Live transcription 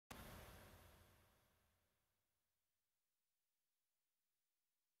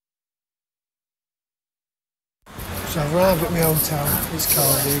So I've arrived at my hotel. It's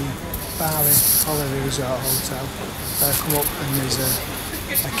called the Bali Holiday Resort Hotel. I come up and there's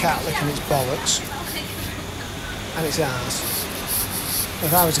a cat licking its bollocks, and it's ours.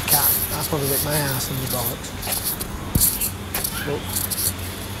 If I was a cat, I'd probably lick my ass and my bollocks. But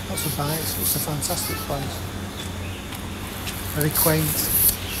that's the bites. It's a fantastic place. Very quaint.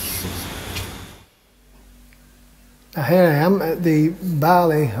 Now here I am at the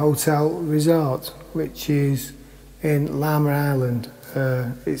Bali Hotel Resort, which is in Lamma Island.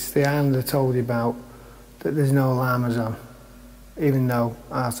 It's the island I told you about that there's no llamas on, even though,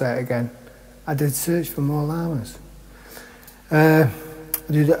 I'll say it again, I did search for more llamas. I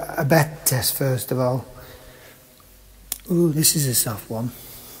did a bed test first of all. Ooh, this is a soft one.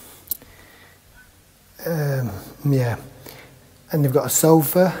 Yeah, and they've got a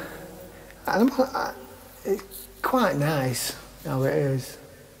sofa, and it's quite nice how it is.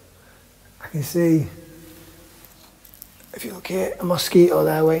 I can see, if you look here, a mosquito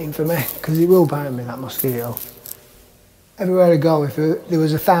there waiting for me, because it will bite me, that mosquito. Everywhere I go, if there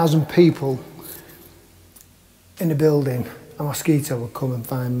was 1,000 people in the building, a mosquito would come and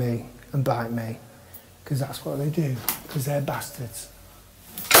find me and bite me, because that's what they do, because they're bastards.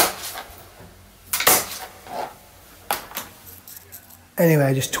 Anyway,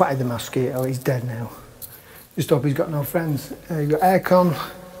 I just twatted the mosquito, he's dead now. Just hope he's got no friends. You've got aircon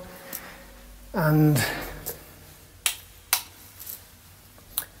and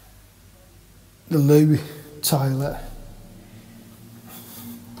the loo toilet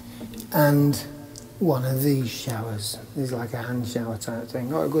and one of these showers. There's like a hand shower type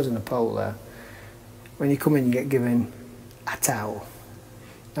thing. Oh, it goes in a pole there. When you come in, you get given a towel.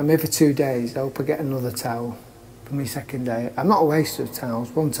 I'm here for 2 days. I hope I get another towel for my second day. I'm not a waster of towels.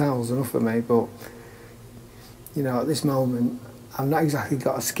 One towel's enough for me, but you know, at this moment, I've not exactly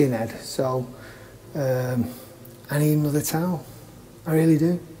got a skinhead, so I need another towel. I really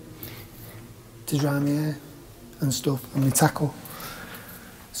do. To dry my hair and stuff, and my tackle.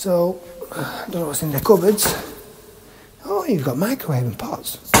 So, I don't know what's in the cupboards. Oh, you've got microwave and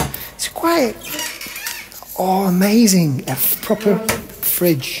pots. It's quite, oh, amazing. A proper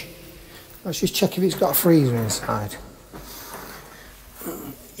fridge. Let's just check if it's got a freezer inside.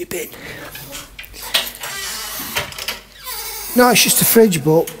 You bin. No, it's just a fridge,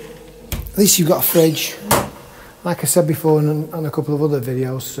 but at least you've got a fridge. Like I said before on a couple of other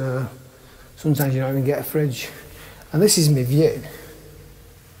videos, sometimes you don't even get a fridge. And this is my view.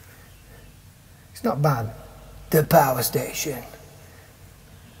 It's not bad. The power station.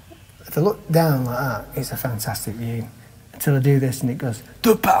 If I look down like that, it's a fantastic view. Until I do this and it goes,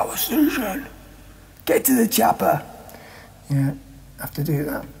 the power station. Get to the chopper. Yeah, I have to do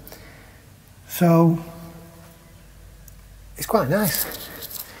that. So, it's quite nice.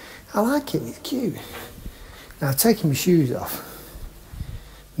 I like it, it's cute. Now, taking my shoes off.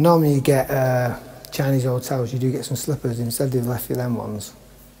 Normally you get Chinese hotels, you do get some slippers, instead they've left you them ones.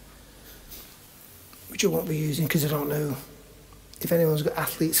 Which I won't be using because I don't know if anyone's got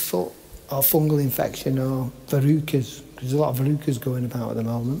athlete's foot or fungal infection or verrucas, because there's a lot of verrucas going about at the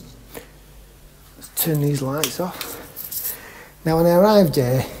moment. Let's turn these lights off. Now when I arrived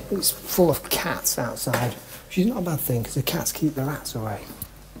here, it's full of cats outside. Which is not a bad thing, because the cats keep the rats away.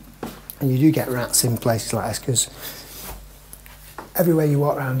 And you do get rats in places like this, because everywhere you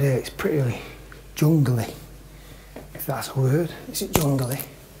walk around here, it's pretty jungly. If that's a word. Is it jungly?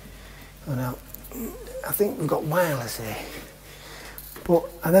 Oh no. I think we've got wireless here. But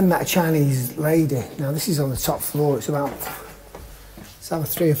I then met a Chinese lady. Now this is on the top floor. It's about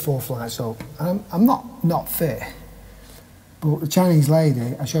 3 or 4 flights up. And I'm not fit. But the Chinese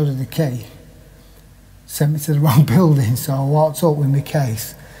lady, I showed her the key. Sent me to the wrong building, so I walked up with my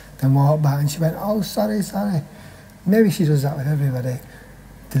case, then walked back, and she went, oh, sorry. Maybe she does that with everybody,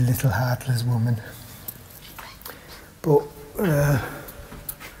 the little heartless woman. But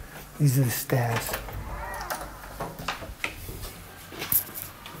these are the stairs.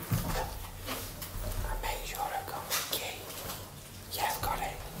 I made sure I got the key. Yeah, I've got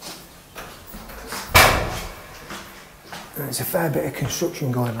it. And there's a fair bit of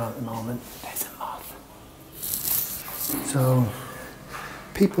construction going on at the moment. There's a moth. So,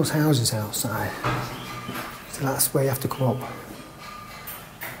 people's houses outside. So that's where you have to come up.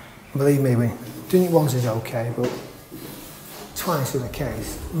 Believe me, doing it once is okay, but twice is the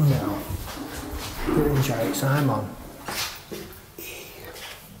case. No. Didn't enjoy it, so I'm on.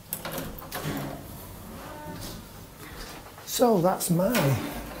 So that's my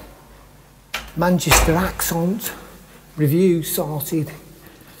Manchester accent review sorted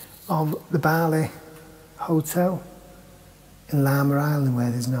of the Bali Hotel in Lamma Island, where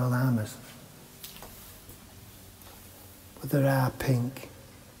there's no llamas. but there are pink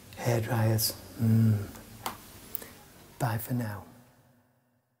hairdryers. Bye for now.